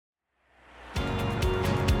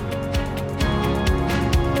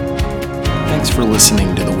for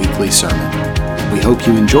listening to the weekly sermon. We hope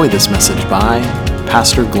you enjoy this message by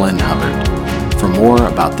Pastor Glenn Hubbart. For more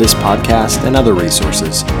about this podcast and other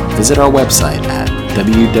resources, visit our website at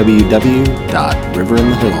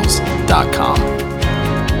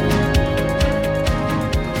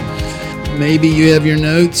www.riverinthehills.com. Maybe you have your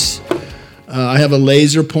notes. I have a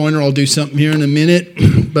laser pointer. I'll do something here in a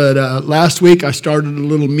minute. But last week I started a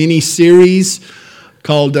little mini-series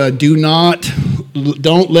called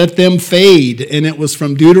Don't Let Them Fade. And it was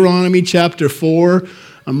from Deuteronomy chapter 4.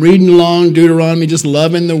 I'm reading along Deuteronomy, just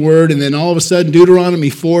loving the word. And then all of a sudden, Deuteronomy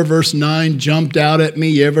 4 verse 9 jumped out at me.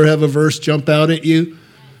 You ever have a verse jump out at you?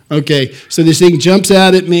 Okay, so this thing jumps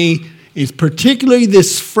out at me. It's particularly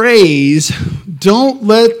this phrase,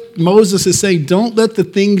 Moses is saying, don't let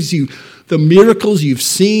the miracles you've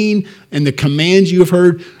seen and the commands you've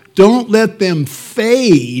heard, don't let them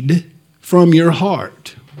fade from your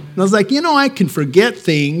heart. And I was like, I can forget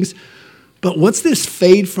things, but what's this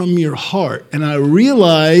fade from your heart? And I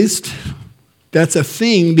realized that's a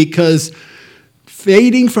thing because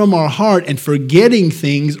fading from our heart and forgetting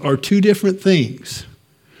things are two different things.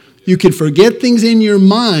 You can forget things in your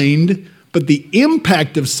mind, but the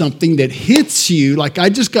impact of something that hits you, like I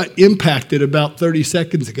just got impacted about 30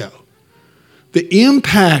 seconds ago. The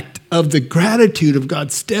impact of the gratitude of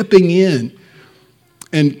God stepping in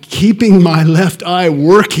and keeping my left eye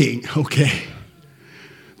working, okay?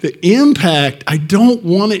 The impact, I don't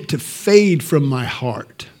want it to fade from my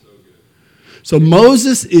heart. So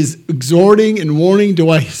Moses is exhorting and warning. Do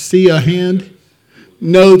I see a hand?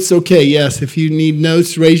 Notes, okay, yes. If you need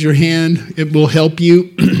notes, raise your hand. It will help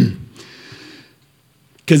you.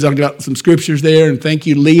 Because I've got some scriptures there, and thank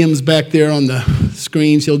you. Liam's back there on the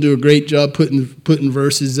screens. He'll do a great job putting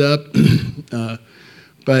verses up.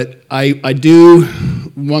 But I do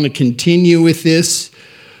want to continue with this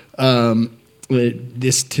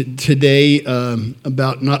today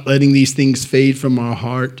about not letting these things fade from our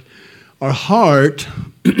heart. Our heart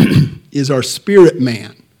is our spirit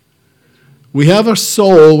man. We have our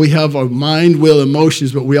soul, we have our mind, will,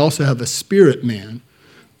 emotions, but we also have a spirit man.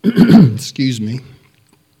 Excuse me.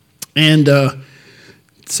 And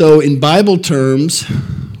so in Bible terms,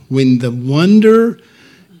 when the wonder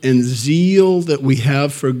and zeal that we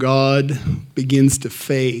have for God begins to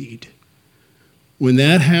fade, when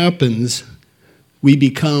that happens, we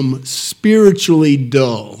become spiritually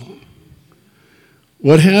dull.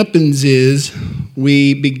 What happens is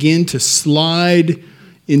we begin to slide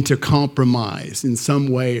into compromise in some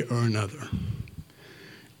way or another.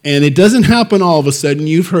 And it doesn't happen all of a sudden.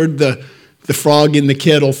 You've heard the frog in the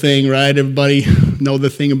kettle thing, right? Everybody know the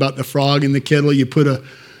thing about the frog in the kettle. You put a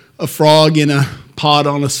frog in a pot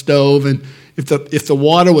on a stove, and if the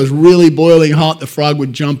water was really boiling hot, the frog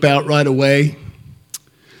would jump out right away.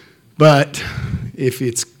 But if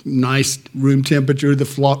it's nice room temperature, the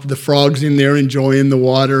frog's in there enjoying the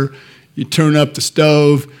water. You turn up the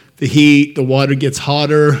stove, the heat, the water gets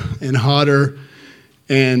hotter and hotter.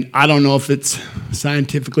 And I don't know if it's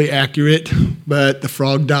scientifically accurate, but the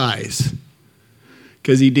frog dies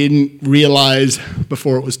because he didn't realize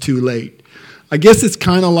before it was too late. I guess it's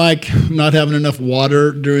kind of like not having enough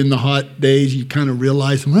water during the hot days. You kind of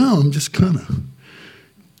realize, well, I'm just kind of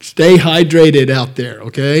stay hydrated out there,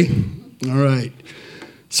 okay? All right.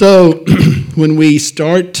 So when we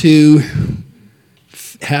start to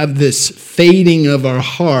have this fading of our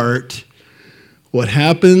heart, what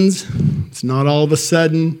happens? It's not all of a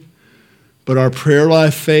sudden, but our prayer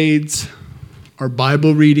life fades, our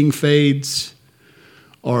Bible reading fades,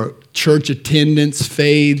 our church attendance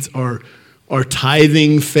fades, our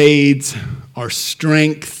tithing fades, our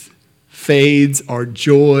strength fades, our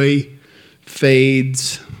joy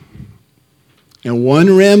fades. And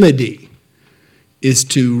one remedy is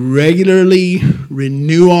to regularly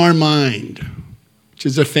renew our mind, which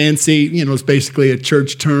is a fancy, it's basically a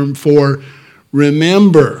church term for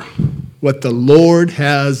remember what the Lord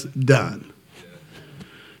has done.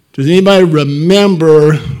 Does anybody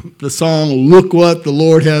remember the song, Look What the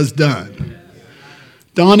Lord Has Done?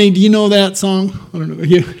 Donnie, do you know that song? I don't know.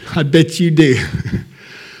 I bet you do.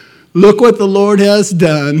 Look what the Lord has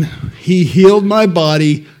done. He healed my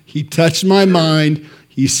body. He touched my mind.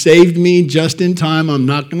 He saved me just in time. I'm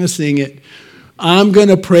not going to sing it. I'm going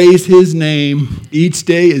to praise his name. Each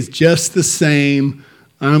day is just the same.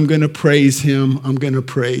 I'm going to praise him. I'm going to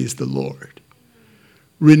praise the Lord.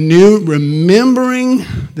 Remembering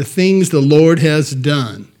the things the Lord has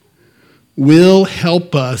done will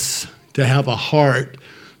help us to have a heart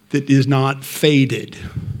that is not faded.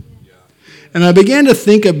 And I began to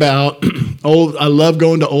think about I love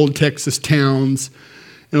going to old Texas towns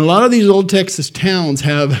And a lot of these old Texas towns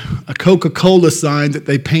have a Coca-Cola sign that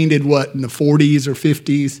they painted, in the 40s or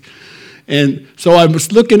 50s. And so I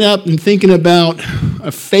was looking up and thinking about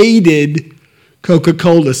a faded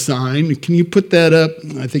Coca-Cola sign. Can you put that up?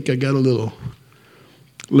 I think I got a little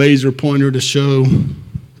laser pointer to show.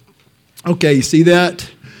 Okay, you see that?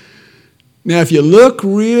 Now, if you look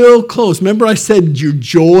real close, remember I said your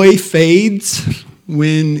joy fades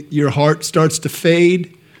when your heart starts to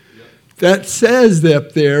fade? That says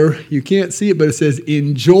up there, you can't see it, but it says,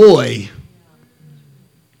 enjoy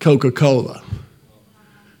Coca-Cola.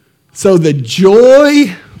 So the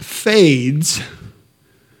joy fades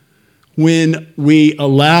when we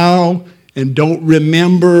allow and don't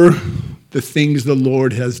remember the things the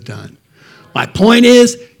Lord has done. My point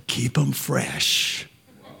is, keep them fresh.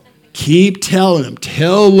 Keep telling them.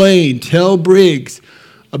 Tell Lane, tell Briggs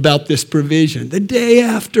about this provision. The day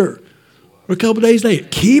after, or a couple days later,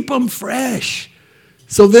 keep them fresh.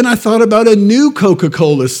 So then I thought about a new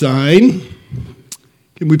Coca-Cola sign.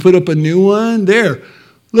 Can we put up a new one? There.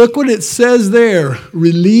 Look what it says there.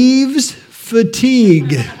 Relieves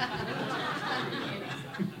fatigue.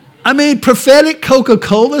 I mean, prophetic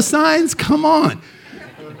Coca-Cola signs? Come on.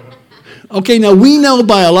 Okay, now we know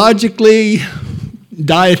biologically,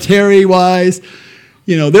 dietary-wise,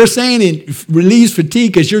 they're saying it relieves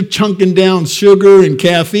fatigue because you're chunking down sugar and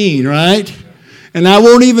caffeine, right? And I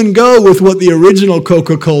won't even go with what the original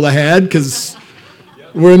Coca-Cola had because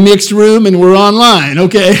we're a mixed room and we're online,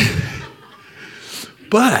 okay?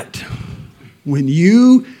 But when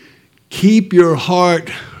you keep your heart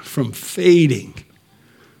from fading,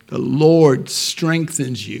 the Lord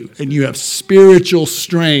strengthens you and you have spiritual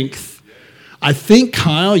strength. I think,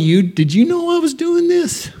 Kyle, did you know I was doing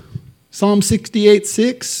this? Psalm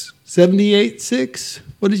 68:6, 78:6.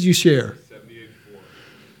 What did you share?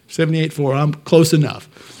 78:4. I'm close enough.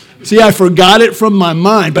 See, I forgot it from my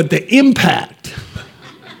mind, but the impact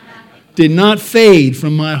did not fade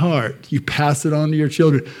from my heart. You pass it on to your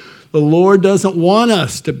children. The Lord doesn't want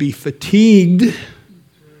us to be fatigued.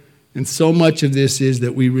 And so much of this is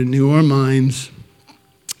that we renew our minds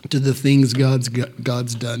to the things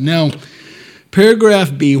God's done. Now,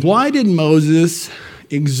 paragraph B, why did Moses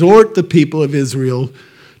exhort the people of Israel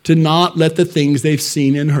to not let the things they've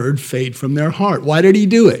seen and heard fade from their heart? Why did he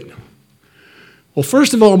do it? Well,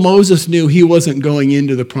 first of all, Moses knew he wasn't going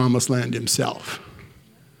into the promised land himself.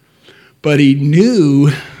 But he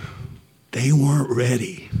knew they weren't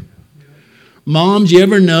ready. Moms, you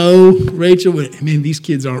ever know, Rachel, these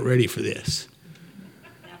kids aren't ready for this,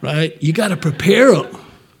 right? You got to prepare them.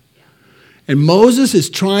 And Moses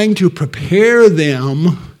is trying to prepare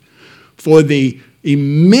them for the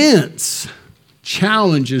immense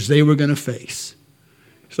challenges they were going to face.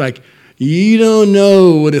 It's like, you don't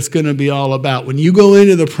know what it's going to be all about. When you go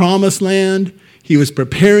into the promised land, he was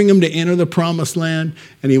preparing them to enter the promised land,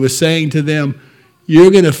 and he was saying to them,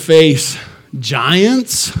 you're going to face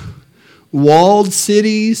giants, walled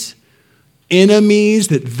cities, enemies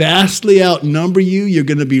that vastly outnumber you. You're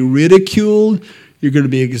going to be ridiculed. You're going to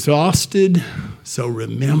be exhausted. So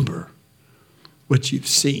remember what you've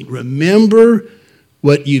seen. Remember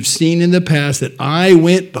what you've seen in the past, that I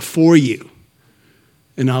went before you,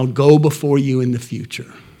 and I'll go before you in the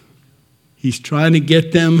future. He's trying to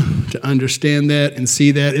get them to understand that and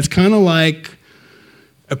see that. It's kind of like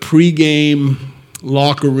a pregame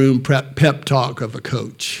locker room pep talk of a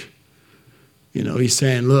coach. He's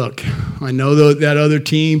saying, look, I know that other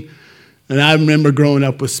team, and I remember growing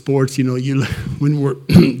up with sports, when we're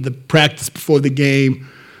the practice before the game,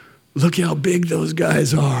 look how big those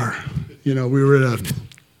guys are. We were at a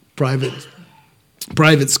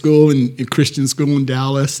private school, a Christian school in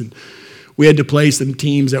Dallas, and we had to play some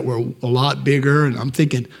teams that were a lot bigger, and I'm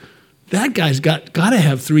thinking, that guy's got to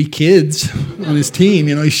have 3 kids on his team.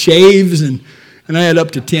 He shaves, and I had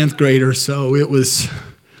up to 10th graders, so it was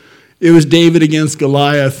David against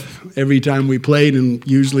Goliath every time we played, and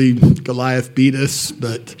usually Goliath beat us.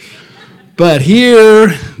 But here,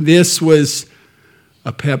 this was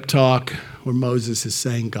a pep talk where Moses is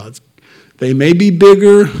saying, they may be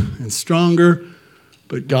bigger and stronger,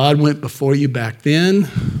 but God went before you back then.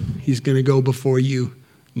 He's going to go before you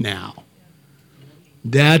now.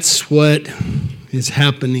 That's what is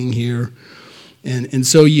happening here. And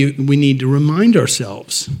so we need to remind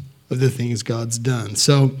ourselves of the things God's done.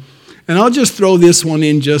 So, and I'll just throw this one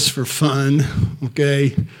in just for fun,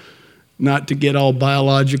 okay? Not to get all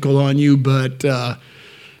biological on you, but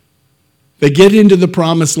they get into the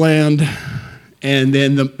promised land, and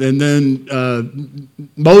then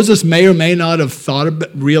Moses may or may not have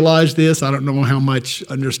realized this. I don't know how much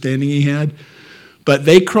understanding he had, but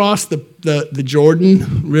they crossed the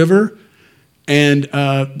Jordan River, And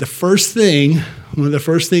one of the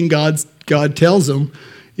first thing God tells them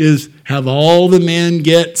is have all the men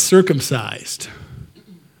get circumcised.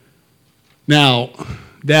 Now,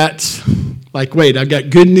 that's like, wait, I got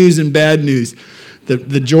good news and bad news.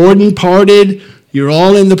 The Jordan parted. You're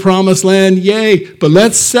all in the promised land. Yay. But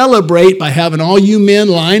let's celebrate by having all you men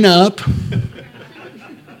line up.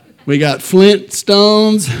 We got flint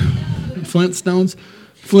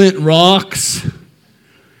rocks.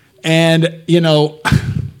 And,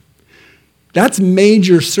 that's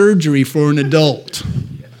major surgery for an adult.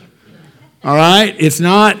 All right?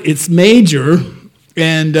 It's major.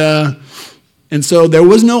 And so there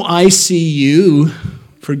was no ICU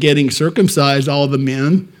for getting circumcised, all the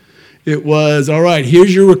men. It was, all right,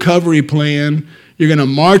 here's your recovery plan. You're going to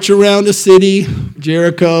march around the city,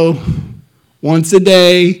 Jericho, once a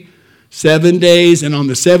day, 7 days. And on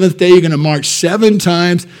the seventh day, you're going to march 7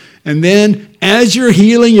 times. And then as you're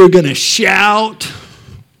healing, you're going to shout.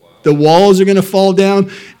 The walls are going to fall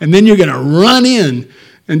down. And then you're going to run in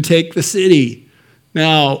and take the city.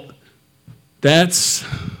 Now, that's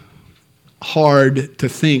hard to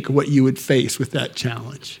think what you would face with that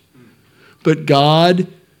challenge. But God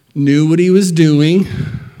knew what he was doing.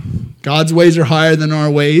 God's ways are higher than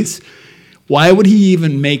our ways. Why would he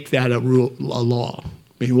even make that a law? I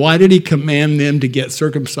mean, why did he command them to get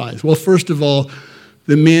circumcised? Well, first of all,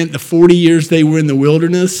 the 40 years they were in the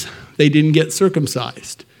wilderness, they didn't get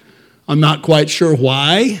circumcised. I'm not quite sure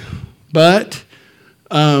why, but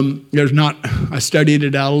I studied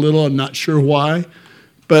it out a little. I'm not sure why.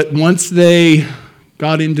 But once they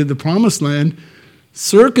got into the promised land,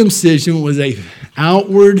 circumcision was an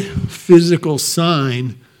outward physical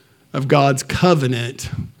sign of God's covenant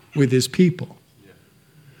with his people.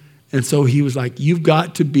 And so he was like, you've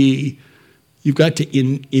got to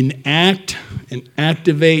enact and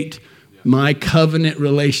activate my covenant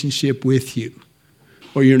relationship with you,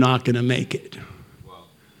 or you're not going to make it. Wow.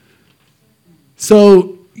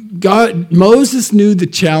 So Moses knew the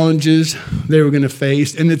challenges they were going to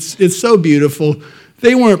face, and it's so beautiful.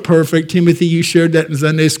 They weren't perfect. Timothy, you shared that in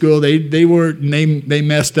Sunday school. They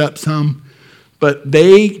messed up some, but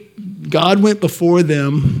God went before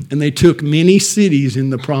them, and they took many cities in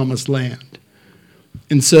the promised land.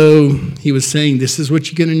 And so he was saying, this is what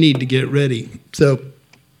you're going to need to get ready. So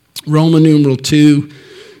Roman numeral 2,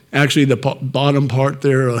 actually the bottom part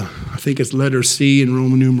there, I think it's letter C in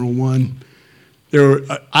Roman numeral 1.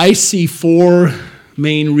 I see 4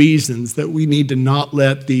 main reasons that we need to not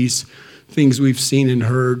let these things we've seen and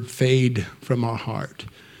heard fade from our heart.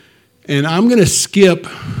 And I'm going to skip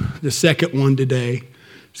the second one today,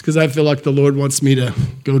 just because I feel like the Lord wants me to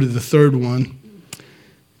go to the third one.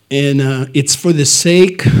 And it's for the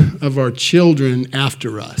sake of our children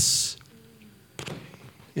after us.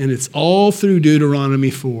 And it's all through Deuteronomy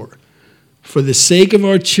 4. For the sake of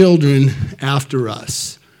our children after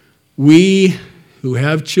us. We who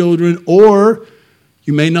have children, or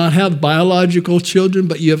you may not have biological children,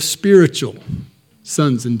 but you have spiritual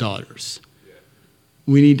sons and daughters.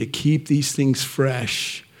 We need to keep these things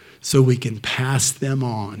fresh so we can pass them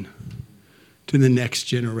on to the next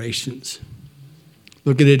generations.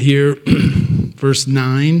 Look at it here, verse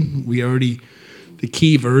 9. The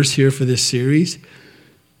key verse here for this series.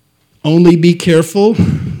 Only be careful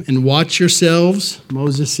and watch yourselves,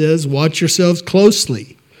 Moses says, watch yourselves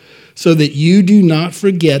closely, so that you do not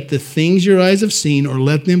forget the things your eyes have seen or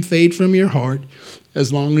let them fade from your heart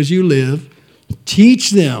as long as you live. Teach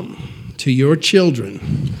them to your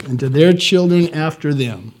children and to their children after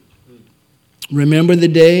them. Remember the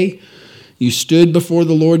day you stood before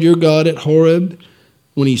the Lord your God at Horeb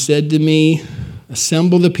when he said to me,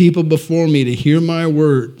 assemble the people before me to hear my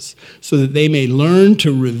words so that they may learn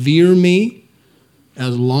to revere me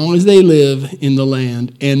as long as they live in the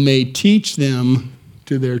land and may teach them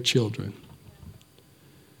to their children.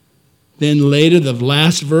 Then later, the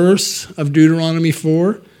last verse of Deuteronomy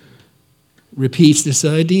 4 repeats this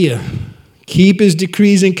idea. Keep his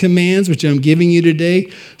decrees and commands, which I'm giving you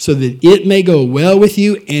today, so that it may go well with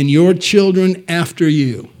you and your children after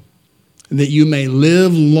you, and that you may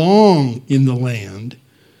live long in the land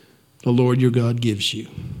the Lord your God gives you.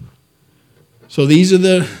 So this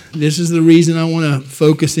is the reason I want to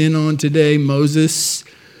focus in on today. Moses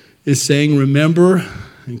is saying, remember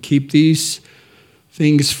and keep these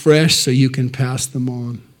things fresh so you can pass them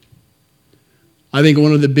on. I think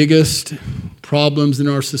one of the biggest problems in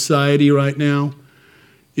our society right now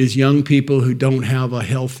is young people who don't have a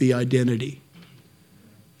healthy identity.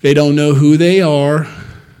 They don't know who they are,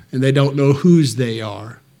 and they don't know whose they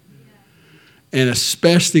are. And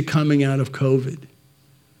especially coming out of COVID.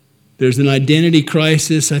 There's an identity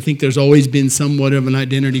crisis. I think there's always been somewhat of an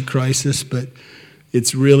identity crisis, but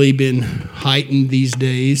it's really been heightened these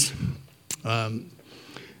days. And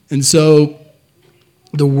so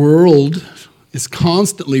the world is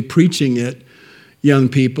constantly preaching it, young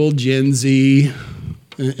people, Gen Z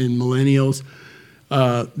and millennials,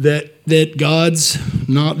 that God's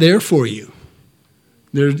not there for you.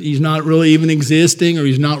 He's not really even existing, or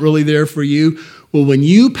he's not really there for you. Well, when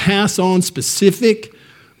you pass on specific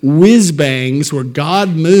whiz-bangs where God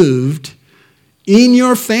moved in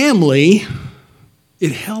your family,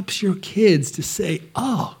 it helps your kids to say,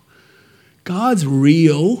 oh, God's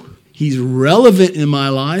real, he's relevant in my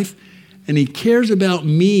life, and he cares about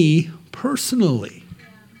me personally.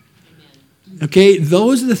 Okay,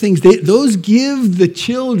 those are the things, those give the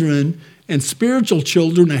children and spiritual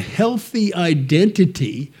children a healthy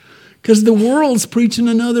identity, because the world's preaching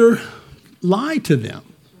another lie to them.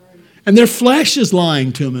 And their flesh is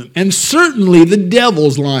lying to them. And certainly the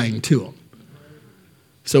devil's lying to them.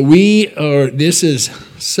 So this is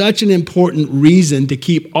such an important reason to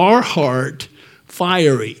keep our heart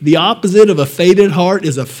fiery. The opposite of a faded heart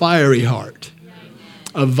is a fiery heart.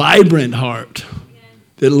 A vibrant heart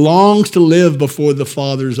that longs to live before the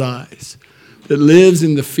Father's eyes, that lives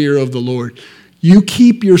in the fear of the Lord. You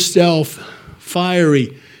keep yourself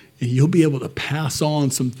fiery, and you'll be able to pass on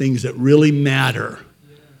some things that really matter.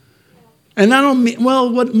 And I don't mean,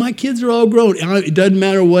 my kids are all grown. It doesn't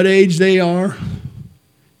matter what age they are.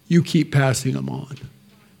 You keep passing them on.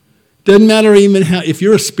 Doesn't matter even if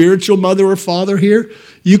you're a spiritual mother or father here,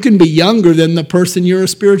 you can be younger than the person you're a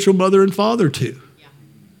spiritual mother and father to. Yeah.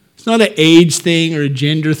 It's not an age thing or a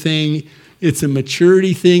gender thing. It's a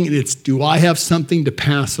maturity thing, and it's, do I have something to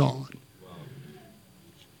pass on? Wow.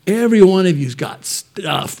 Every one of you's got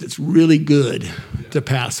stuff that's really good to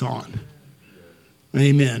pass on.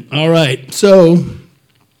 Amen. All right. So,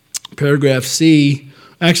 paragraph C.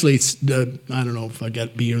 Actually, it's I don't know if I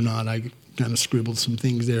got B or not. I kind of scribbled some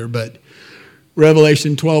things there. But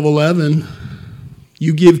Revelation 12:11,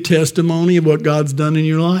 you give testimony of what God's done in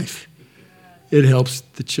your life. It helps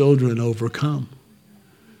the children overcome.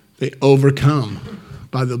 They overcome.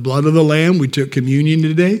 By the blood of the Lamb, we took communion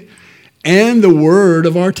today, and the word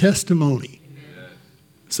of our testimony.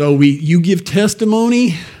 So you give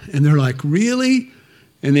testimony, and they're like, really?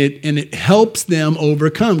 And it helps them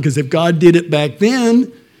overcome, because if God did it back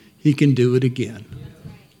then, he can do it again.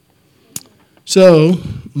 So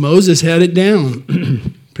Moses had it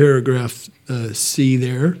down. Paragraph C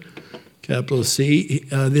there, capital C.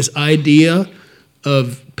 This idea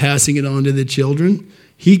of passing it on to the children.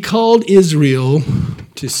 He called Israel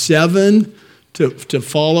to celebrate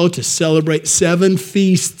 7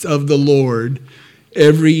 feasts of the Lord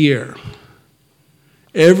every year.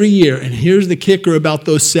 Every year. And here's the kicker about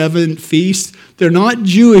those 7 feasts. They're not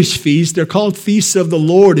Jewish feasts. They're called feasts of the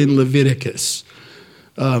Lord in Leviticus.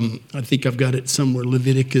 I think I've got it somewhere.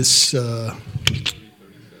 Leviticus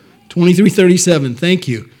 23:37. Thank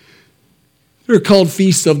you. They're called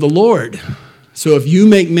feasts of the Lord. So if you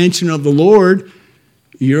make mention of the Lord,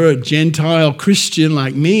 you're a Gentile Christian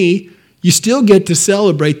like me, you still get to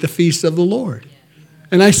celebrate the feasts of the Lord.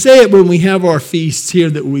 And I say it when we have our feasts here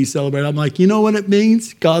that we celebrate. I'm like, you know what it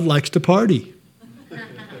means? God likes to party.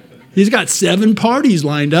 He's got 7 parties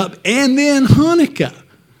lined up, and then Hanukkah,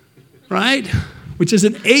 right? Which is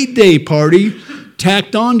an 8-day party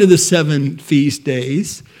tacked on to the 7 feast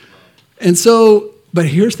days. And so, but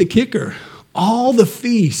here's the kicker. All the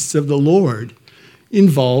feasts of the Lord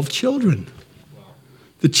involve children.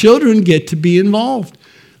 The children get to be involved.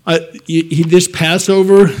 This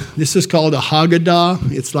Passover, this is called a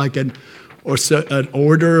Haggadah. It's like an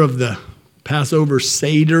order of the Passover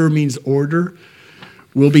Seder, means order.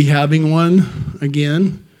 We'll be having one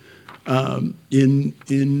again in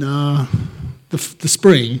the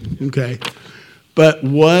spring. Okay, but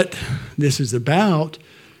what this is about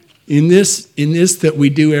in this that we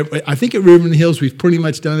do, I think at River in the Hills we've pretty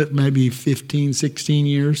much done it maybe 15, 16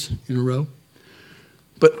 years in a row.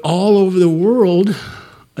 But all over the world,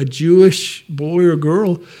 a Jewish boy or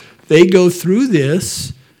girl, they go through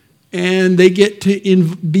this and they get to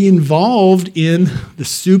be involved in the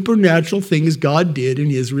supernatural things God did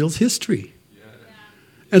in Israel's history. Yeah.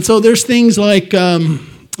 And so there's things like the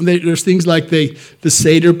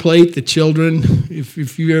Seder plate. The children, if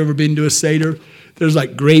you've ever been to a Seder, there's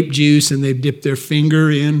like grape juice, and they dip their finger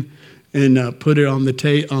in and put it on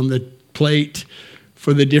the plate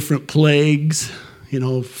for the different plagues. You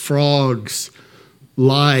know, frogs,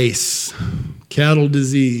 lice, cattle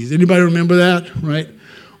disease. Anybody remember that, right?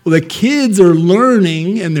 Well, the kids are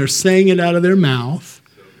learning, and they're saying it out of their mouth.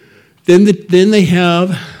 Then they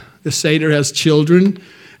have, the Seder has children,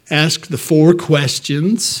 ask the 4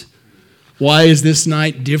 questions. Why is this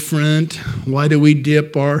night different? Why do we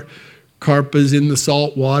dip our karpas in the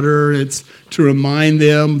salt water? It's to remind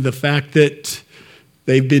them the fact that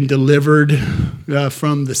they've been delivered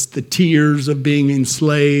from the tears of being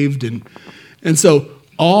enslaved. And so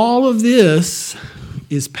all of this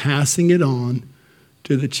is passing it on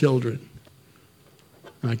to the children.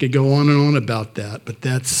 I could go on and on about that, but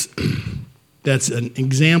that's an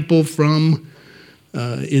example from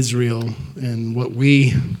Israel and what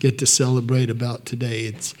we get to celebrate about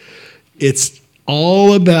today. It's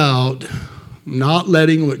all about not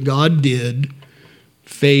letting what God did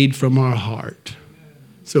fade from our heart,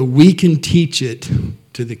 so we can teach it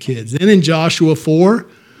to the kids. Then in Joshua 4,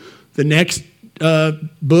 the next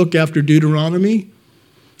book after Deuteronomy,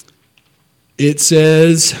 it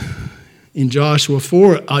says in Joshua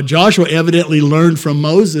 4, Joshua evidently learned from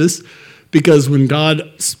Moses, because when God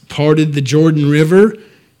parted the Jordan River,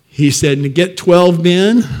 he said to get 12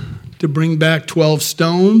 men to bring back 12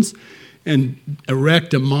 stones and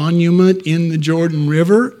erect a monument in the Jordan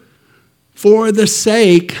River, for the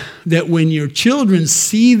sake that when your children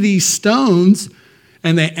see these stones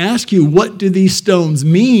and they ask you, what do these stones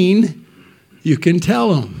mean, you can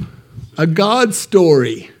tell them a God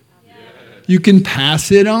story. You can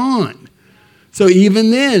pass it on. So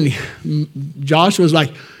even then, Joshua's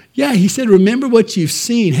like, yeah, he said, remember what you've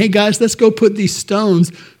seen. Hey, guys, let's go put these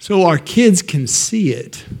stones so our kids can see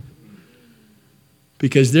it,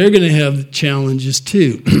 because they're going to have challenges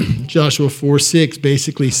too. Joshua 4:6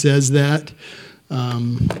 basically says that,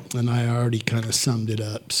 and I already kind of summed it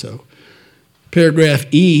up. So paragraph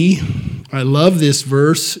E, I love this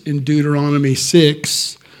verse in Deuteronomy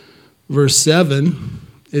 6, verse 7.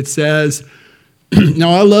 It says,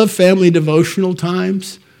 now I love family devotional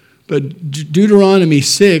times, but Deuteronomy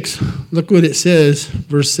 6, look what it says,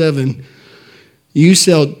 verse 7. You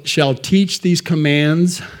shall teach these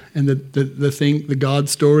commands and the God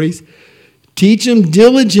stories. Teach them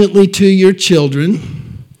diligently to your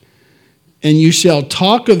children, and you shall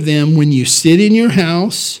talk of them when you sit in your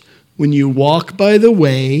house, when you walk by the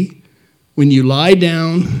way, when you lie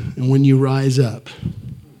down, and when you rise up.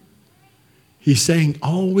 He's saying,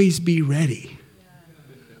 always be ready.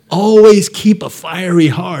 Always keep a fiery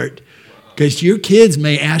heart, because your kids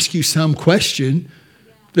may ask you some question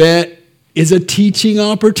that is a teaching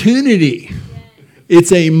opportunity.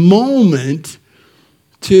 It's a moment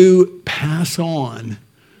to pass on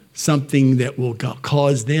something that will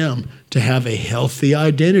cause them to have a healthy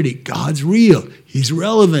identity. God's real. He's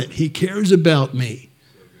relevant. He cares about me.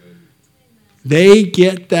 They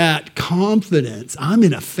get that confidence. I'm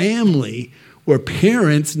in a family where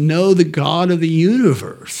parents know the God of the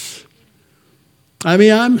universe. I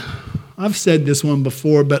mean, I've said this one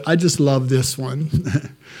before, but I just love this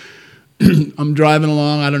one. I'm driving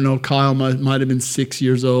along. I don't know, Kyle might have been 6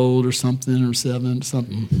 years old or something, or 7,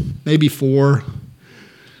 something, maybe 4.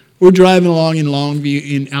 We're driving along in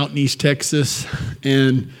Longview, out in East Texas,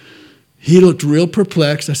 and he looked real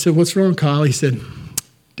perplexed. I said, what's wrong, Kyle? He said,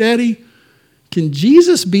 Daddy, can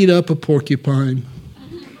Jesus beat up a porcupine?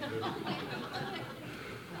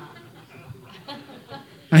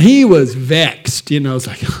 And he was vexed, It's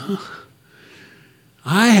like,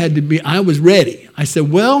 I was ready. I said,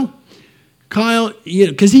 well, Kyle,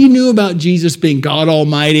 because he knew about Jesus being God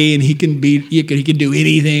Almighty and he can do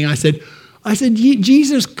anything. I said,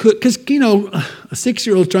 Jesus could, because, a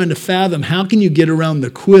 6-year-old trying to fathom, how can you get around the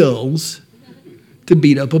quills to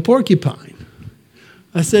beat up a porcupine?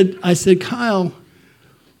 I said, Kyle,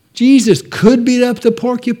 Jesus could beat up the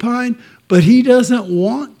porcupine, but he doesn't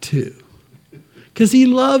want to, because he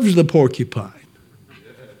loves the porcupine.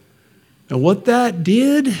 And what that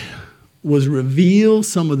did was reveal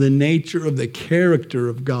some of the nature of the character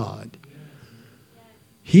of God.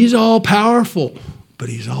 He's all powerful, but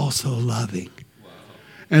he's also loving.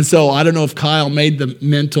 And so I don't know if Kyle made the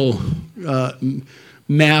mental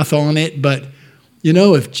math on it, but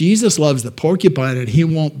if Jesus loves the porcupine and he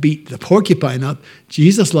won't beat the porcupine up,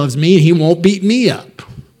 Jesus loves me and he won't beat me up.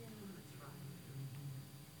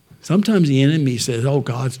 Sometimes the enemy says, oh,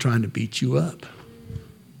 God's trying to beat you up.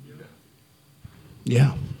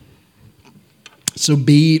 Yeah. So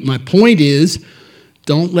my point is,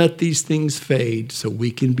 don't let these things fade so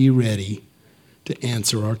we can be ready to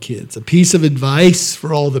answer our kids. A piece of advice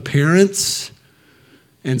for all the parents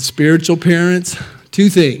and spiritual parents, 2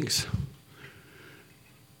 things.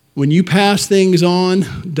 When you pass things on,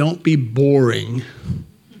 don't be boring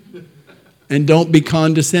and don't be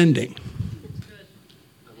condescending.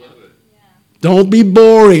 Don't be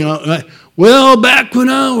boring. Well, back when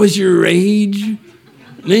I was your age,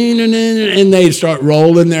 and they start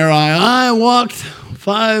rolling their eye. I walked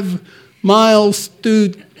 5 miles through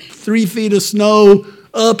 3 feet of snow,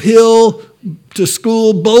 uphill to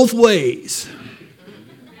school both ways.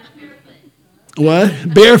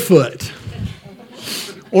 What? Barefoot.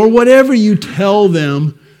 Or whatever you tell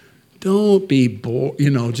them, don't be bored,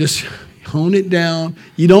 just hone it down.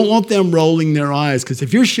 You don't want them rolling their eyes, because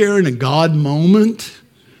if you're sharing a God moment,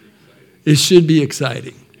 it should be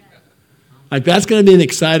exciting. Like, that's going to be an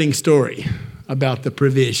exciting story about the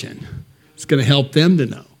provision. It's going to help them to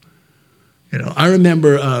know. I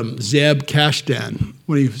remember Zeb Kashdan,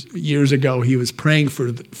 years ago, he was praying for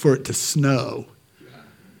it to snow.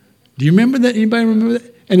 Do you remember that? Anybody remember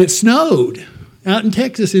that? And it snowed out in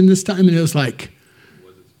Texas in this time, and it was like,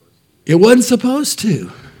 it wasn't supposed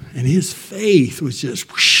to. And his faith was just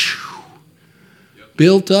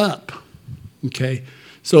built up. Okay?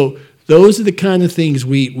 So those are the kind of things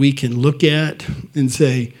we can look at and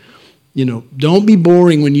say, don't be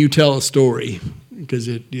boring when you tell a story, because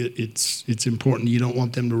it's important. You don't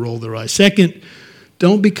want them to roll their eyes. Second,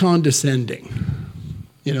 don't be condescending.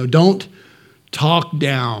 Don't talk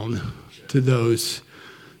down to those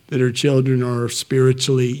that are children or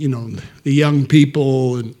spiritually, the young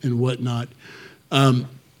people and whatnot.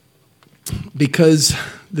 Because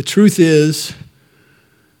the truth is,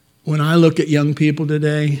 when I look at young people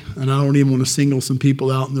today, and I don't even want to single some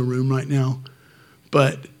people out in the room right now,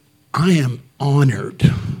 but I am honored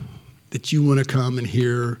that you want to come and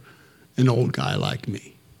hear an old guy like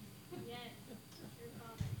me.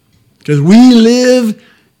 Because we live,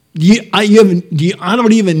 I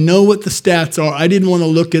don't even know what the stats are. I didn't want to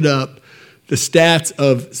look it up. The stats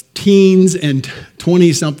of teens and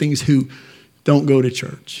 20-somethings who don't go to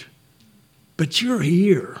church. But you're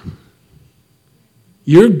here.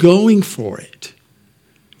 You're going for it.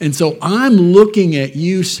 And so I'm looking at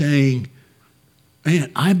you saying,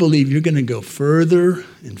 man, I believe you're going to go further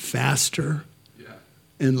and faster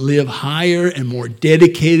and live higher and more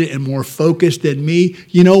dedicated and more focused than me.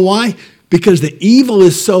 You know why? Because the evil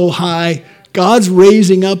is so high, God's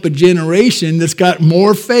raising up a generation that's got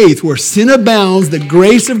more faith. Where sin abounds, the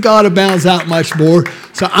grace of God abounds out much more.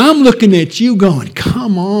 So I'm looking at you going,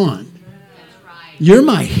 come on. You're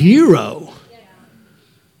my hero.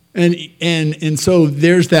 And so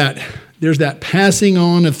there's that passing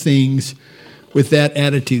on of things with that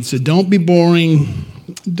attitude. So don't be boring.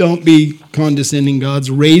 Don't be condescending.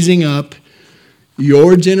 God's raising up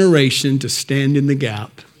your generation to stand in the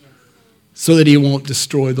gap so that he won't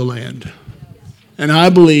destroy the land. And I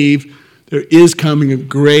believe there is coming a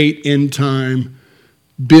great end time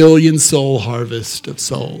billion soul harvest of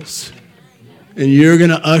souls. And you're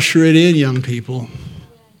going to usher it in, young people.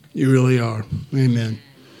 You really are. Amen.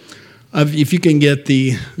 If you can get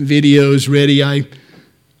the videos ready, I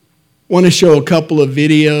want to show a couple of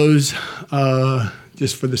videos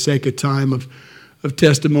just for the sake of time of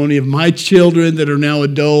testimony of my children that are now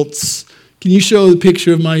adults. Can you show the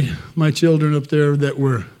picture of my children up there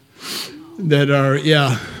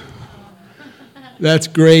yeah. That's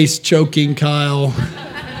Grace choking Kyle.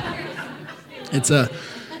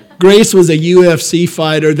 Grace was a UFC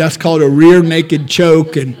fighter. That's called a rear naked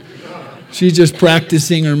choke, and she's just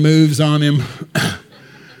practicing her moves on him.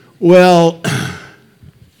 Well,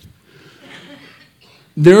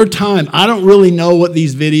 there are times, I don't really know what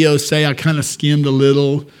these videos say. I kind of skimmed a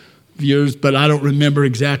little of yours, but I don't remember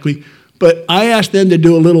exactly. But I asked them to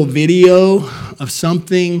do a little video of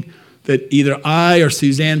something that either I or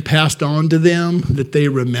Suzanne passed on to them that they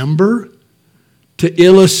remember to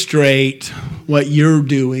illustrate what you're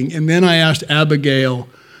doing. And then I asked Abigail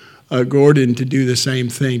Gordon to do the same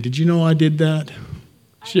thing. Did you know I did that?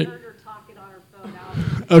 I heard her talking on her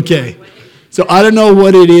phone. Okay. So I don't know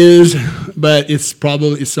what it is, but it's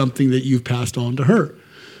probably something that you've passed on to her.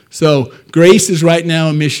 So Grace is right now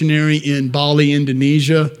a missionary in Bali,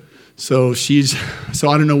 Indonesia. So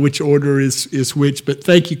I don't know which order is which, but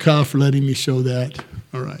thank you, Kyle, for letting me show that.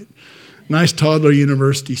 All right. Nice toddler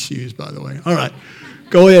university shoes, by the way. All right.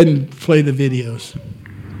 Go ahead and play the videos.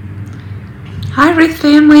 Hi, Rick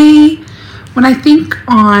family. When I think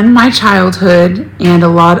on my childhood and a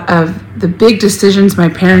lot of the big decisions my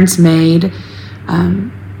parents made,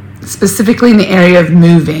 specifically in the area of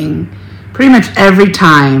moving, pretty much every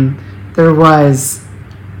time there was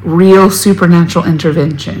real supernatural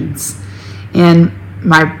interventions. And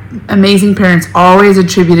my amazing parents always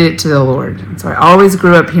attributed it to the Lord. And so I always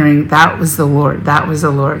grew up hearing, that was the Lord, that was the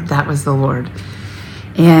Lord, that was the Lord.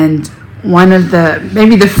 And one of the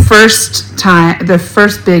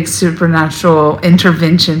first big supernatural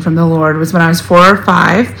intervention from the Lord was when I was 4 or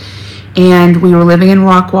 5, and we were living in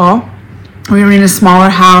Rockwall. We were in a smaller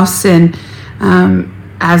house, and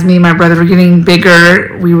as me and my brother were getting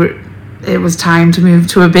bigger, it was time to move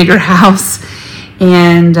to a bigger house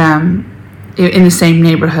and in the same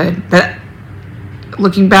neighborhood. But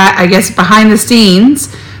looking back, I guess behind the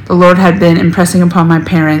scenes, the Lord had been impressing upon my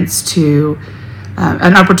parents to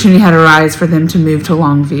an opportunity had arisen for them to move to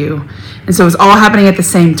Longview. And so it was all happening at the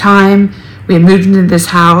same time. We had moved into this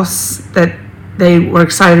house that they were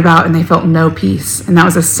excited about, and they felt no peace. And that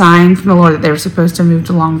was a sign from the Lord that they were supposed to move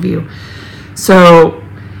to Longview. So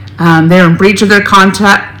they were in breach of their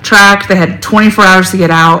contract. They had 24 hours to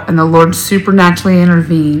get out, and the Lord supernaturally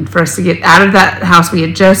intervened for us to get out of that house we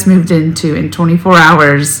had just moved into in 24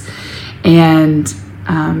 hours, and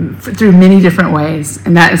through many different ways.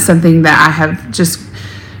 And that is something that I have just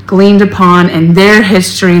gleaned upon, and their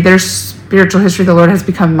history, their spiritual history, the Lord has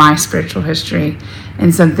become my spiritual history,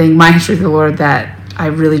 and something, my history of the Lord, that I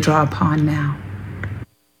really draw upon now.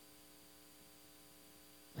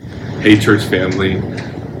 Hey, church family.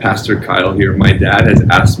 Pastor Kyle here. My dad has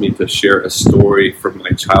asked me to share a story from my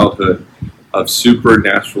childhood of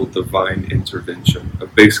supernatural divine intervention,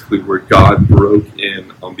 of basically where God broke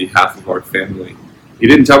in on behalf of our family. He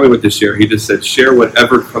didn't tell me what to share. He just said, share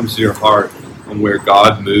whatever comes to your heart on where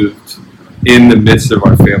God moved in the midst of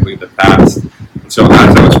our family in the past. And so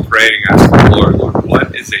as I was praying, asking the Lord,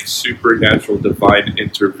 what is a supernatural divine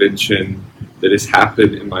intervention that has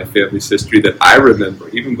happened in my family's history that I remember,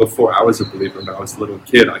 even before I was a believer, when I was a little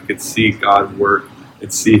kid, I could see God work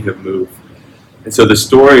and see Him move. And so the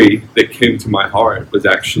story that came to my heart was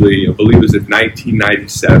actually, I believe it was in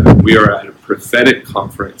 1997. We were at a prophetic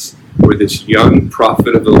conference where this young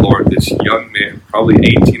prophet of the Lord, this young man, probably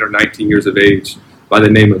 18 or 19 years of age, by the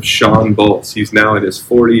name of Sean Bowles. He's now in his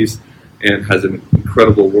 40s and has an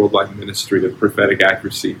incredible worldwide ministry of prophetic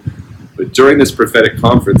accuracy. But during this prophetic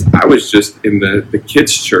conference, I was just in the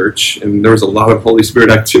kids' church, and there was a lot of Holy Spirit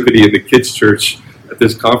activity in the kids' church at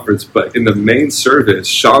this conference. But in the main service,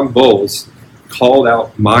 Sean Bowles called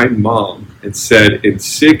out my mom and said, in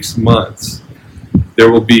 6 months,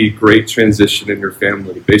 there will be great transition in your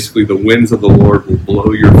family. Basically, the winds of the Lord will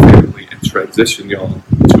blow your family and transition y'all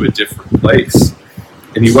to a different place.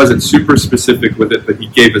 And he wasn't super specific with it, but he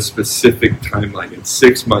gave a specific timeline. In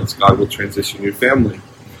 6 months, God will transition your family.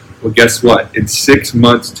 Well, guess what? In 6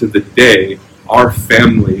 months to the day, our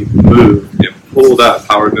family moved and pulled up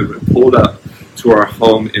to our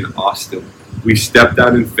home in Austin. We stepped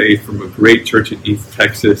out in faith from a great church in East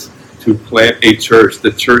Texas to plant a church,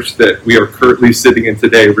 the church that we are currently sitting in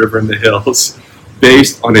today, River in the Hills,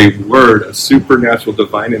 based on a word, a supernatural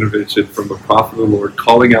divine intervention from a prophet of the Lord,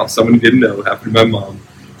 calling out someone who didn't know, happened to my mom.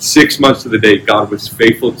 6 months to the day, God was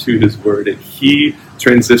faithful to His word, and He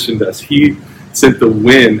transitioned us. He sent the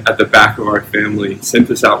wind at the back of our family, sent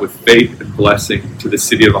us out with faith and blessing to the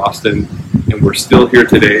city of Austin, and we're still here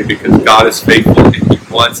today because God is faithful and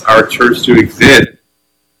He wants our church to exist.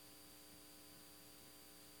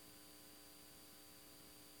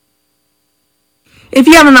 If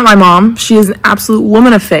you haven't met my mom, she is an absolute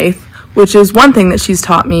woman of faith, which is one thing that she's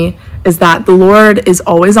taught me, is that the Lord is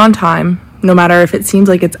always on time. No matter if it seems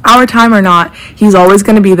like it's our time or not, He's always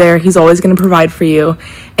going to be there. He's always going to provide for you.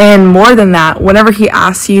 And more than that, whenever He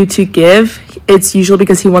asks you to give, it's usually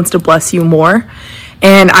because He wants to bless you more.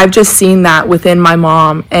 And I've just seen that within my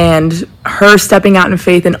mom and her stepping out in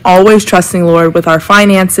faith and always trusting the Lord with our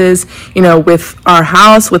finances, with our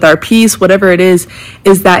house, with our peace, whatever it is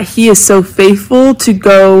that He is so faithful to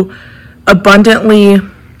go abundantly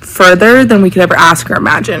further than we could ever ask or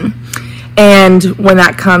imagine. And when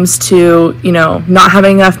that comes to, not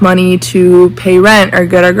having enough money to pay rent or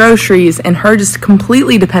get our groceries, and her just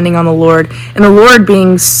completely depending on the Lord, and the Lord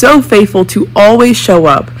being so faithful to always show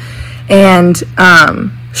up. And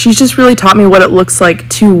she's just really taught me what it looks like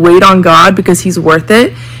to wait on God because He's worth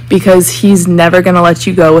it, because He's never going to let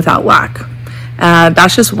you go without lack.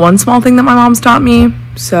 That's just one small thing that my mom's taught me.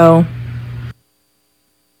 So.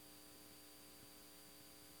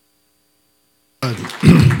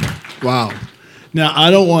 Wow. Now, I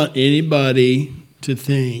don't want anybody to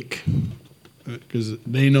think, because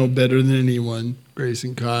they know better than anyone, Grace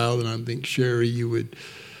and Kyle, and I think Sherry, you would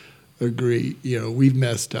agree, we've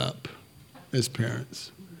messed up as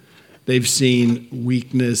parents. They've seen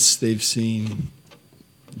weakness, they've seen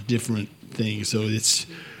different things. So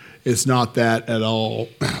it's not that at all.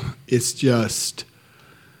 It's just,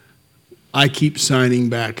 I keep signing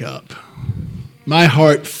back up. My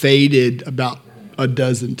heart faded about a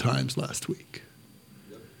dozen times last week.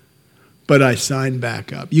 But I signed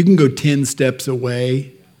back up. You can go 10 steps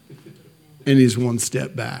away, and He's one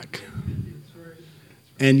step back.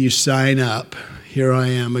 And you sign up, here I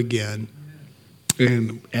am again.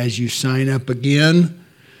 And as you sign up again,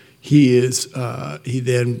 He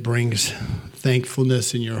then brings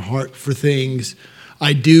thankfulness in your heart for things.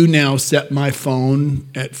 I do now set my phone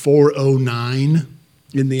at 4:09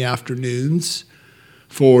 in the afternoons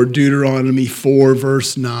for Deuteronomy 4,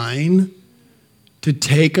 verse 9, to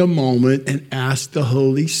take a moment and ask the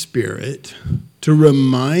Holy Spirit to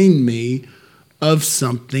remind me of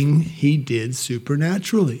something he did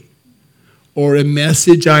supernaturally, or a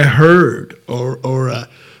message I heard, or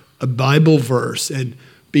a Bible verse. And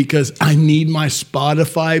because I need my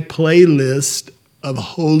Spotify playlist of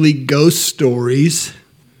Holy Ghost stories,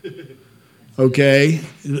 okay?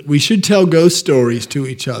 We should tell ghost stories to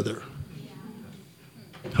each other.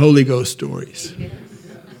 Holy Ghost stories.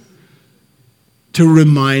 To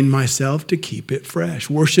remind myself to keep it fresh.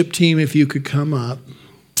 Worship team, if you could come up.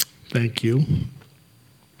 Thank you.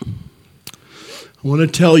 I want to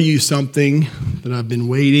tell you something that I've been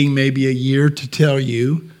waiting maybe a year to tell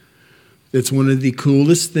you. It's one of the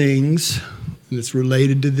coolest things, and it's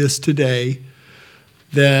related to this today,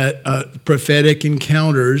 that prophetic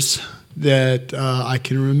encounters that I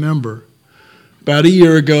can remember. About a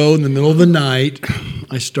year ago, in the middle of the night,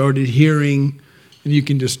 I started hearing, and you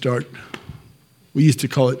can just start, we used to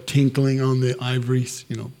call it tinkling on the ivories,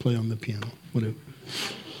 play on the piano, whatever.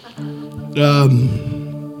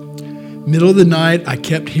 Middle of the night, I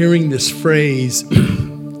kept hearing this phrase,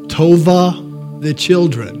 Tova the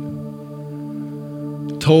children.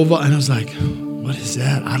 Tova, and I was like, what is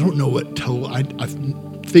that? I don't know what Tova, I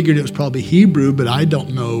figured it was probably Hebrew, but I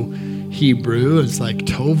don't know Hebrew. It's like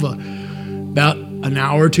Tova. About an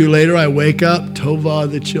hour or two later, I wake up, Tova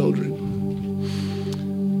the children.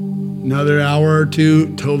 Another hour or two,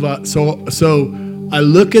 Tova. So I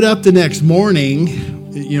look it up the next morning,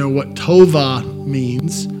 what Tova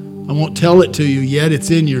means. I won't tell it to you yet.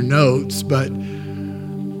 It's in your notes, but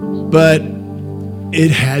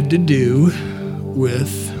it had to do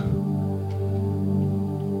with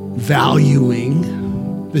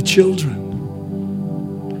valuing the children.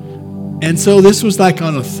 And so this was like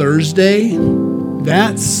on a Thursday.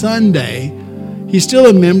 That Sunday, he's still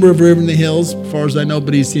a member of River in the Hills, as far as I know,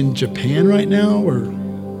 but he's in Japan right now, or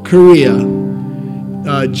Korea.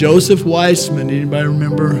 Joseph Weissman, anybody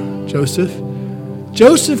remember Joseph?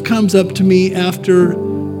 Joseph comes up to me after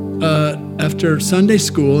Sunday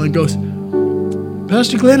school and goes,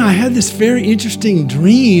 Pastor Glenn, I had this very interesting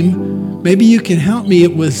dream. Maybe you can help me.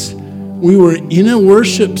 We were in a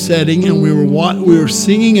worship setting and we were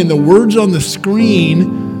singing, and the words on the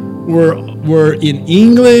screen were in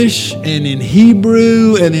English and in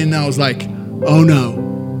Hebrew, and then I was like, oh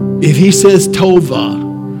no, if he says Tova,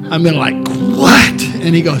 I'm gonna like, what?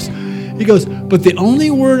 And he goes, but the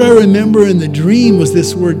only word I remember in the dream was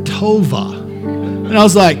this word Tova. And I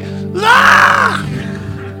was like, ah!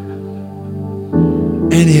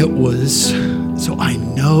 And it was, so I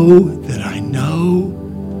know that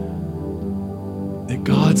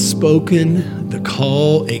God's spoken a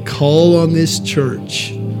call on this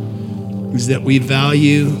church is that we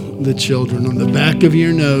value the children. On the back of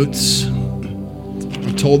your notes,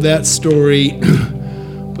 I told that story,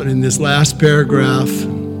 but in this last paragraph,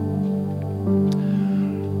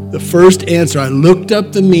 the first answer, I looked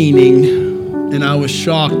up the meaning and I was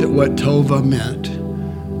shocked at what Tova meant.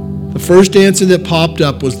 The first answer that popped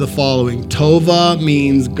up was the following. Tova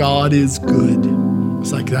means God is good.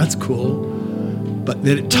 It's like, that's cool. But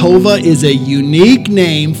that Tova is a unique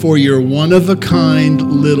name for your one-of-a-kind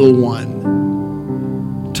little one.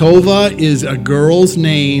 Tova is a girl's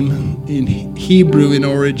name in Hebrew in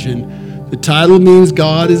origin. The title means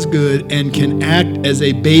God is good and can act as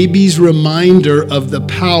a baby's reminder of the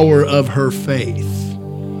power of her faith.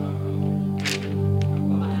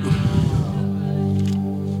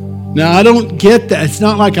 Now, I don't get that. It's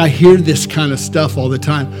not like I hear this kind of stuff all the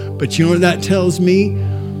time. But you know what that tells me?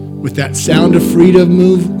 With that Sound of Freedom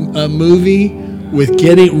movie, with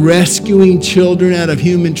rescuing children out of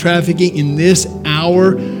human trafficking, in this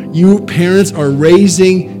hour, you parents are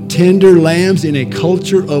raising tender lambs in a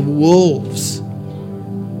culture of wolves.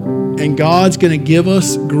 And God's going to give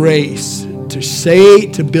us grace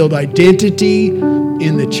to build identity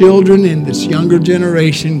in the children in this younger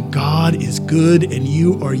generation. God is good and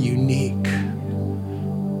you are unique.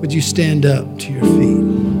 Would you stand up to your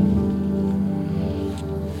feet?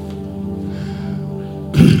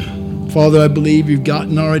 Father, I believe you've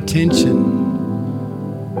gotten our attention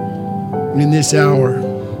in this hour.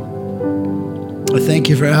 I thank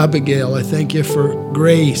you for Abigail. I thank you for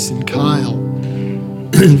Grace and Kyle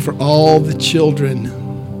and for all the children.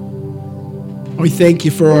 We thank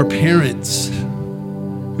you for our parents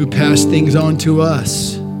who pass things on to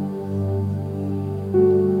us.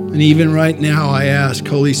 And even right now, I ask,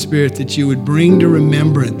 Holy Spirit, that you would bring to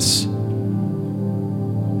remembrance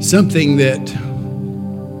something that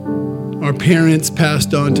our parents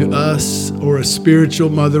passed on to us, or a spiritual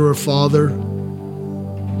mother or father.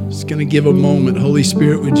 Just going to give a moment. Holy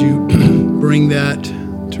Spirit, would you bring that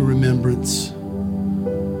to remembrance?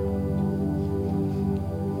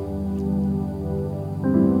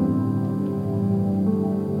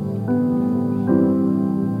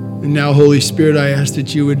 And now, Holy Spirit, I ask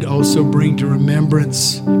that you would also bring to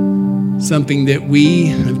remembrance something that we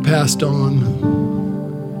have passed on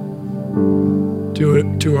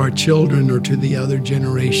to our children or to the other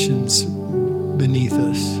generations beneath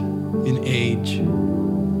us in age.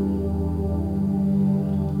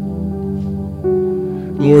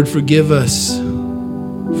 Lord, forgive us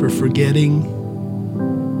for forgetting,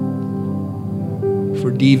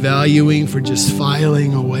 for devaluing, for just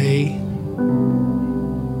filing away.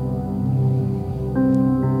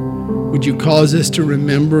 Would you cause us to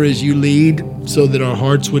remember as you lead, so that our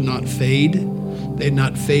hearts would not fade? They'd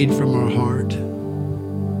not fade from our heart.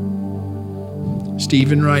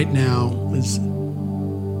 Stephen, right now, as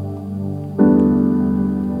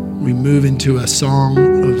we move into a song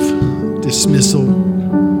of dismissal,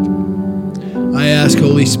 I ask,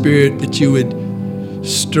 Holy Spirit, that you would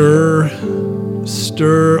stir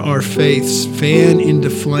our faiths, fan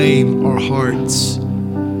into flame our hearts,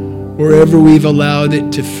 wherever we've allowed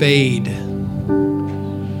it to fade.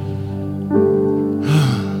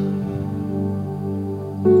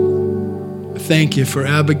 Thank you for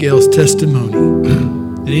Abigail's testimony.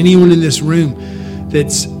 And anyone in this room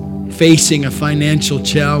that's facing a financial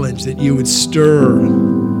challenge, that you would stir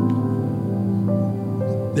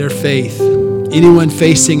their faith. Anyone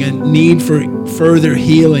facing a need for further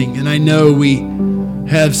healing, and I know we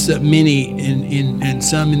have so many and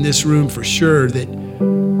some in this room for sure that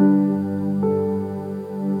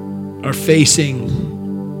are facing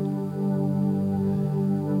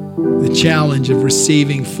the challenge of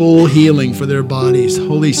receiving full healing for their bodies.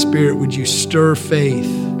 Holy Spirit, would you stir faith?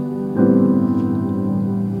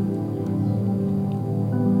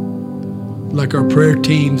 Like our prayer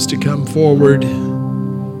teams to come forward.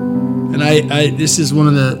 And I this is one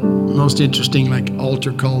of the most interesting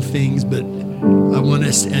altar call things, but I want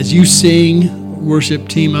us, as you sing, worship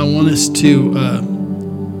team, I want us to,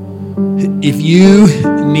 if you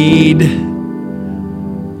need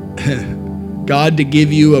God to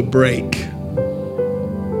give you a break,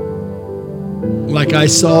 like I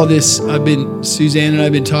saw this, Suzanne and I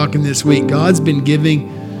have been talking this week, God's been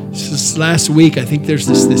giving, this last week, I think there's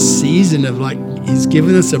this season of He's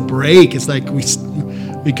giving us a break. It's like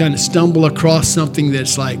we kind of stumble across something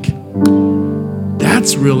that's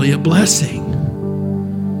that's really a blessing.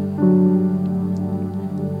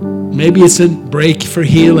 Maybe it's a break for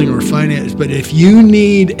healing or finance, but if you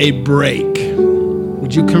need a break,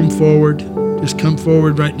 would you come forward? Just come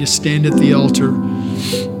forward, right? Just stand at the altar.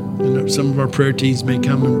 And some of our prayer teams may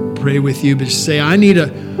come and pray with you, but just say, I need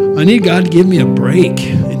God to give me a break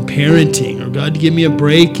in parenting, or God to give me a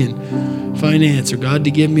break in finance, or God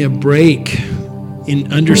to give me a break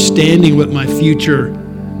in understanding what my future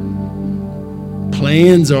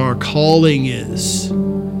plans are, calling is.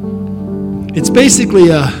 It's basically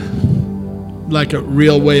a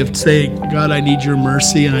real way of saying, God, I need your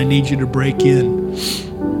mercy and I need you to break in.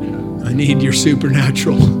 I need your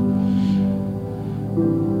supernatural.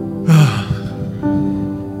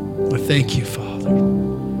 I thank you, Father,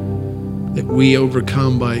 that we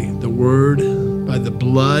overcome by the word, by the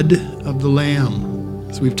blood of the Lamb.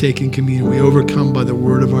 As we've taken communion, we overcome by the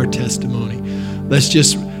word of our testimony. Let's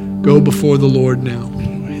just go before the Lord now. Go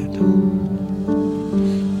ahead.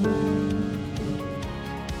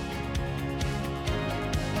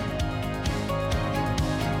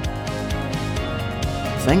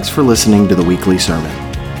 Thanks for listening to the weekly sermon.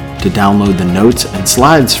 To download the notes and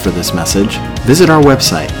slides for this message, visit our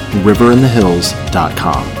website,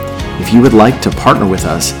 riverinthehills.com. If you would like to partner with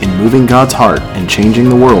us in moving God's heart and changing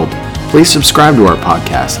the world, please subscribe to our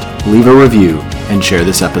podcast, leave a review, and share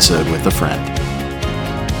this episode with a friend.